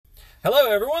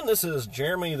Hello everyone, this is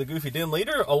Jeremy the Goofy Den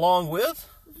Leader along with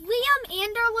Liam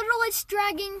and our littlest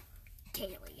dragon,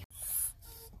 Kaylee.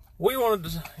 We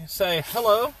wanted to say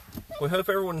hello. We hope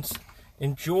everyone's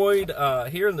enjoyed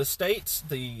here in the States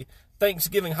the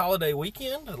Thanksgiving holiday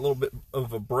weekend, a little bit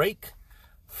of a break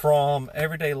from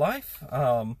everyday life.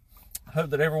 I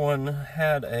hope that everyone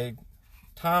had a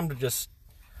time to just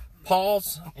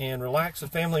pause and relax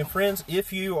with family and friends.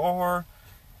 If you are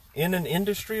in an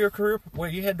industry or career where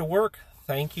you had to work,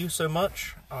 thank you so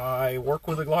much. I work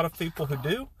with a lot of people who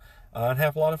do and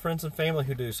have a lot of friends and family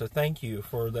who do, so thank you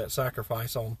for that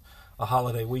sacrifice on a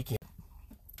holiday weekend.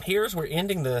 Here's we're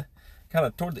ending the kind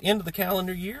of toward the end of the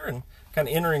calendar year and kind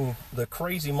of entering the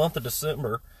crazy month of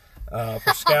December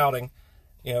for scouting.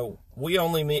 You know, we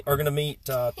only are going to meet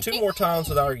 2 more times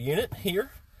with our unit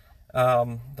here.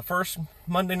 The first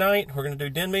Monday night we're going to do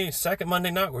den meeting. Second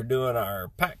Monday night we're doing our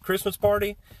packed Christmas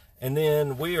party, and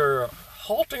then we are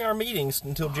halting our meetings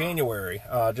until January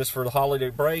just for the holiday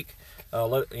break.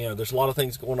 There's a lot of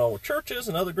things going on with churches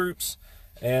and other groups,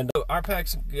 and our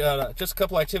pack's got just a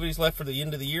couple activities left for the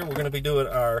end of the year. We're going to be doing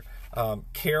our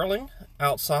caroling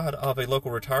outside of a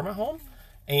local retirement home,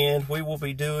 and we will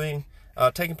be doing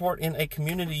taking part in a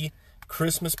community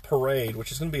Christmas parade,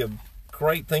 which is going to be a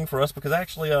great thing for us because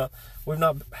actually we've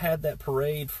not had that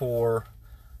parade for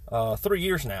 3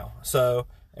 years now, so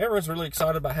everyone's really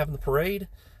excited about having the parade.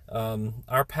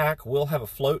 Our pack will have a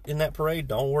float in that parade.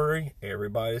 Don't worry,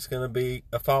 everybody's going to be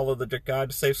follow the Guide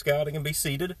to Safe Scouting and be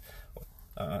seated,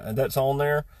 and that's on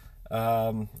there,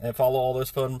 and follow all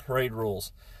those fun parade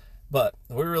rules. But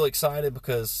we're really excited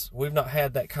because we've not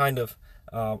had that kind of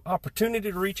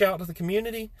opportunity to reach out to the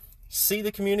community, see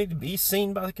the community, be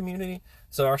seen by the community.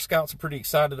 So our scouts are pretty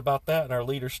excited about that, and our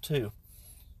leaders too.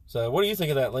 So what do you think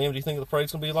of that, Liam? Do you think the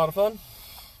parade's going to be a lot of fun?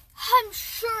 I'm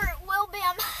sure it will be.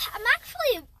 I'm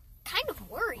actually kind of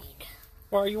worried.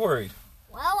 Why are you worried?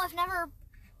 Well, it's not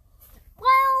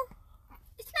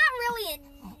really a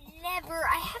never.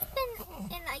 I have been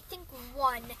in, I think,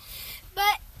 one,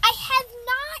 but I have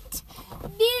not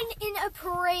been in a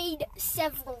parade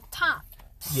several times.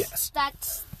 Yes.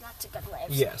 That's a good way of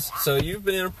saying Yes. that. So you've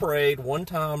been in a parade one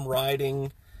time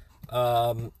riding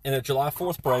in a July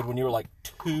 4th parade when you were like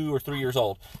 2 or 3 years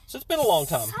old. So it's been a long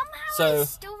time. Somehow I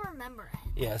still remember it.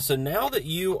 Yeah, so now that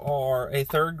you are a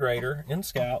 3rd grader in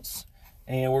Scouts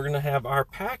and we're going to have our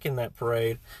pack in that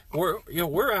parade,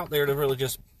 we're out there to really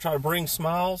just try to bring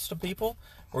smiles to people.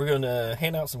 We're going to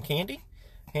hand out some candy,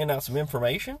 hand out some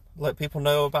information, let people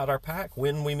know about our pack,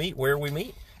 when we meet, where we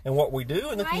meet, and what we do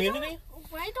in the community.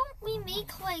 Why don't we make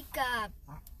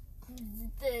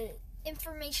the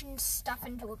information stuff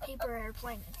into a paper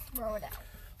airplane and throw it out?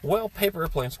 Well, paper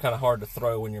airplanes are kind of hard to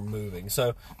throw when you're moving,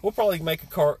 so we'll probably make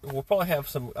we'll probably have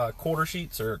some quarter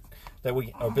sheets or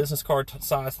business card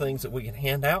size things that we can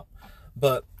hand out.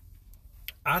 But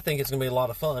I think it's going to be a lot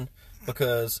of fun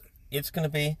because it's going to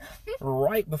be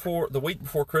right before the week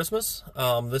before Christmas.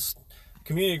 This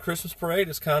community Christmas parade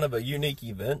is kind of a unique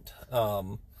event,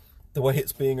 the way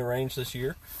it's being arranged this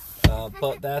year,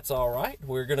 but that's all right.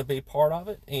 We're going to be part of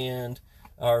it and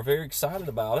are very excited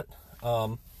about it.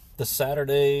 The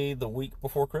Saturday, the week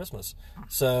before Christmas.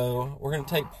 So we're going to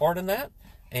take part in that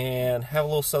and have a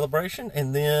little celebration.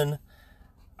 And then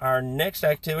our next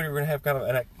activity, we're going to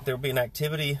have there'll be an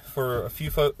activity for a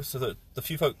few folks, so that the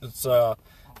few folks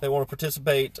they want to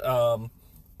participate on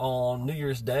New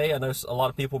Year's Day. I know a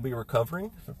lot of people will be recovering,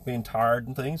 being tired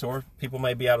and things, or people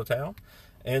may be out of town.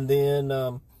 And then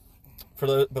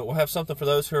but we'll have something for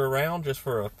those who are around, just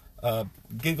for a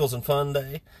giggles and fun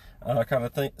day. Kind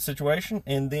of situation,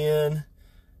 and then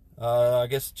I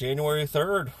guess January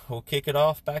 3rd we'll kick it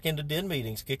off back into den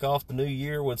meetings, kick off the new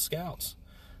year with Scouts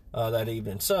that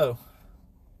evening. So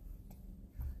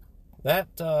that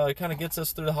kind of gets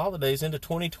us through the holidays into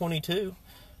 2022.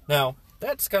 Now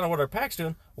that's kind of what our pack's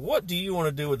doing. What do you want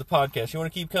to do with the podcast? You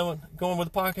want to keep going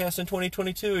with the podcast in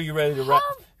 2022? Or are you ready to wrap?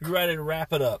 You ready to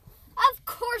wrap it up? Of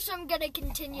course I'm going to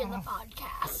continue the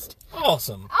podcast.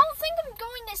 Awesome. I don't think I'm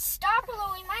going to stop,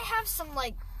 although we might have some,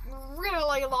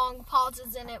 really long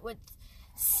pauses in it with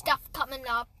stuff coming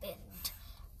up and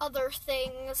other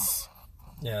things.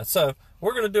 Yeah, so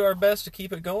we're going to do our best to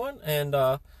keep it going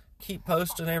and keep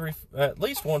posting at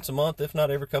least once a month, if not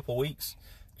every couple of weeks.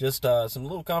 Just some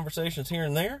little conversations here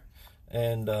and there.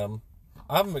 And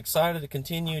I'm excited to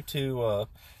continue to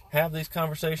have these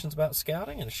conversations about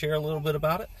scouting and share a little bit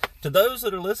about it. To those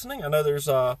that are listening, I know there's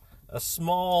a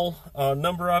small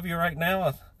number of you right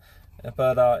now,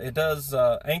 but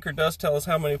Anchor does tell us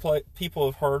how many people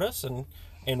have heard us and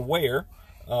where,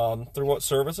 through what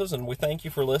services, and we thank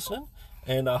you for listening,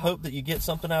 and I hope that you get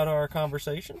something out of our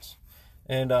conversations.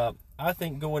 And I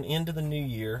think going into the new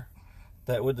year,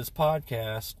 that with this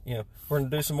podcast, we're going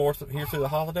to do some more here through the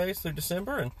holidays, through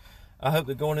December, and I hope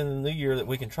that going into the new year that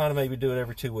we can try to maybe do it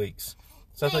every 2 weeks.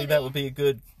 So I think that would be a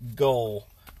good goal.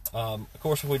 Of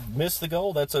course, if we miss the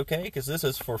goal, that's okay, because this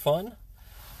is for fun,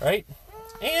 right?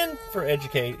 And for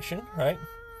education, right?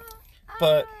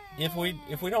 But if we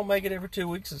don't make it every 2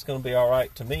 weeks, it's going to be all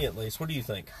right, to me at least. What do you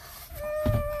think?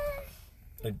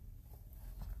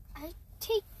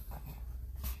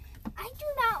 I do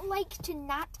not like to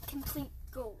not complete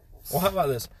goals. Well, how about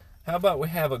this? How about we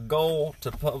have a goal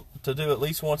to do at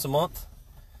least once a month?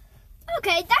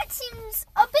 Okay, that seems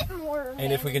a bit more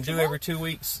And if we can do every 2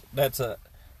 weeks, that's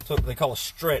what they call a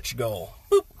stretch goal.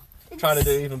 Boop. Trying to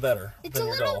do even better. It's a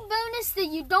little bonus that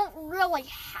you don't really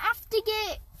have to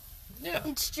get. Yeah.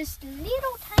 It's just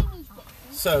little tiny things.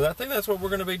 So I think that's what we're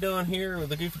going to be doing here with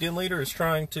the Goofy Den Leader, is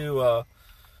trying to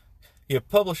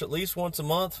publish at least once a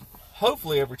month,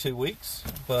 hopefully every 2 weeks.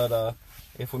 But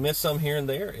if we miss some here and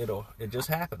there, it just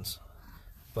happens.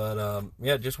 But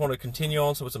just want to continue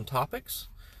on with some topics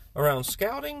around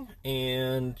scouting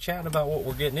and chatting about what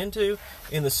we're getting into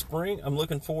in the spring. I'm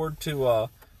looking forward to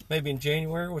maybe in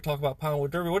January we'll talk about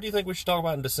Pinewood Derby. What do you think we should talk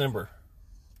about in December?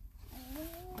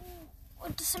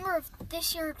 December of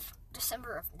this year,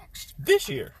 December of next year. This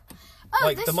year? Oh,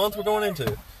 like the month we're going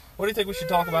into. What do you think we should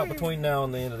talk about between now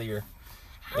and the end of the year?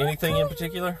 Anything in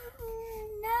particular?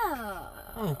 No.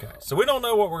 Okay, so we don't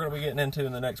know what we're going to be getting into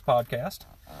in the next podcast,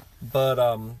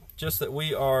 but just that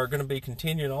we are going to be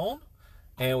continuing on,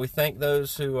 and we thank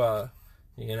those who have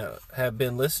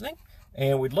been listening,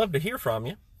 and we'd love to hear from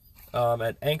you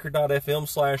at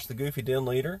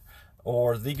anchor.fm/thegoofydenleader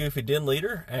or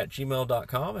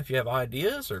thegoofydenleader@gmail.com. If you have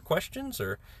ideas or questions,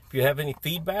 or if you have any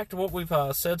feedback to what we've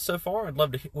said so far,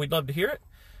 we'd love to hear it.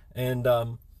 And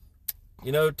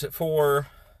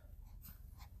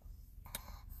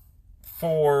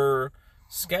for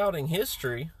scouting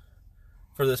history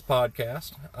for this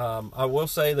podcast, I will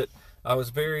say that I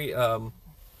was very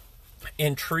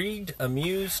intrigued,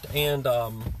 amused, and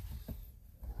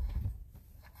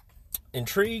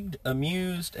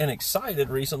excited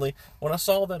recently when I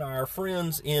saw that our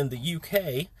friends in the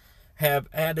UK have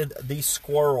added the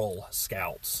Squirrel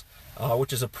Scouts,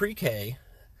 which is a pre-K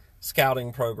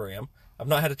scouting program. I've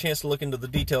not had a chance to look into the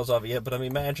details of it yet, but I'm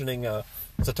imagining, as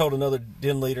I told another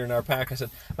den leader in our pack, I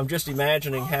said, I'm just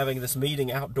imagining having this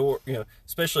meeting outdoor,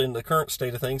 especially in the current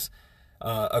state of things,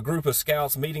 a group of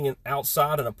scouts meeting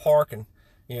outside in a park, and,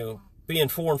 being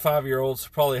 4 and 5-year-olds,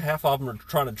 probably half of them are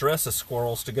trying to dress as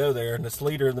squirrels to go there, and this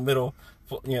leader in the middle,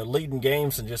 leading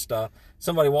games, and just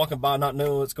somebody walking by not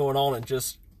knowing what's going on and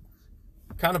just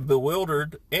kind of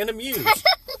bewildered and amused.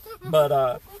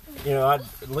 But,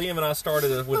 Liam and I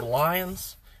started with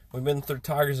lions. We've been through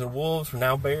tigers and wolves. We're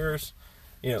now bears.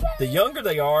 The younger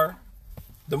they are,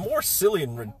 the more silly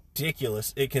and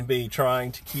ridiculous it can be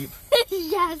trying to keep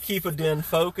keep a den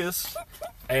focused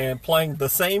and playing the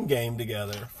same game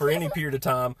together for any period of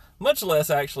time, much less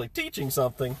actually teaching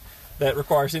something that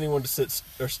requires anyone to sit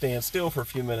or stand still for a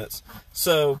few minutes.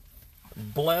 So,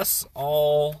 bless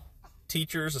all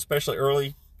teachers, especially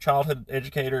early childhood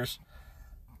educators.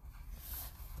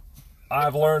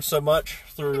 I've learned so much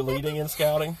through leading in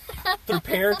scouting, through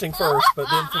parenting first, but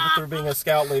then through being a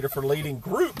scout leader for leading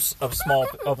groups of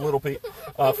little people,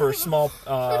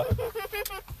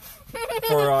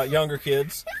 for younger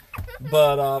kids.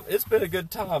 But it's been a good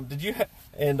time. Did you?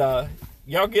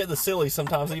 Y'all get the silly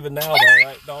sometimes, even now, though,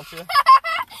 right? Don't you?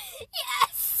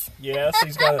 Yes. Yes,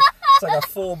 it's like a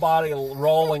full body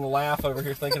rolling laugh over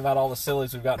here, thinking about all the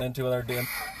sillies we've gotten into with our den.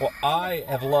 Well, I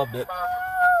have loved it.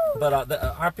 But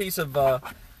our piece of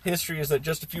history is that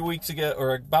just a few weeks ago,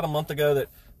 or about a month ago, that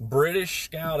British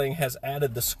Scouting has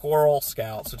added the Squirrel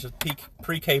Scouts, which is a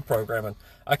pre-K program, and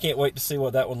I can't wait to see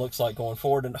what that one looks like going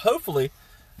forward. And hopefully,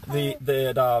 the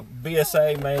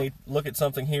BSA may look at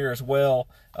something here as well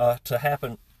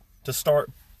to start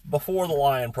before the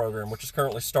Lion program, which is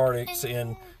currently starting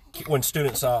when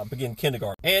students begin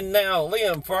kindergarten. And now,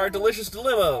 Liam, for our delicious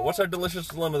dilemma. What's our delicious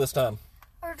dilemma this time?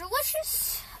 Our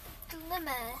delicious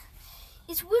dilemma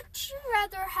is: would you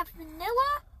rather have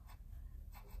vanilla,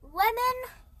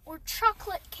 lemon, or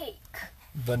chocolate cake?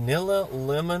 Vanilla,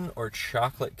 lemon, or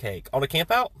chocolate cake? On a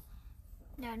camp out?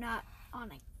 No, not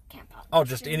on a camp out. Oh,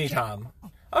 just any time.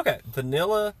 Okay,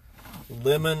 vanilla,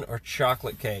 lemon, or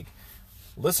chocolate cake.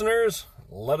 Listeners,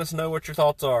 let us know what your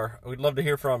thoughts are. We'd love to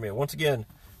hear from you. Once again,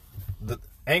 the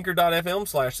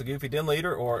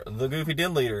anchor.fm/thegoofydenleader or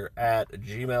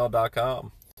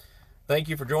thegoofydenleader@gmail.com. Thank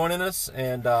you for joining us,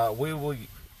 and we'll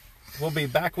be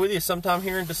back with you sometime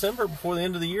here in December before the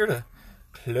end of the year to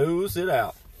close it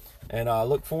out. And I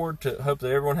look forward to, hope that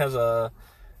everyone has a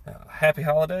happy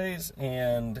holidays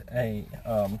and a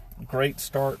great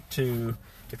start to,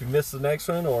 if you miss the next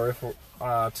one, or if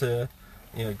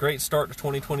great start to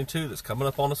 2022 that's coming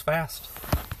up on us fast.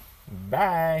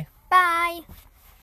 Bye. Bye.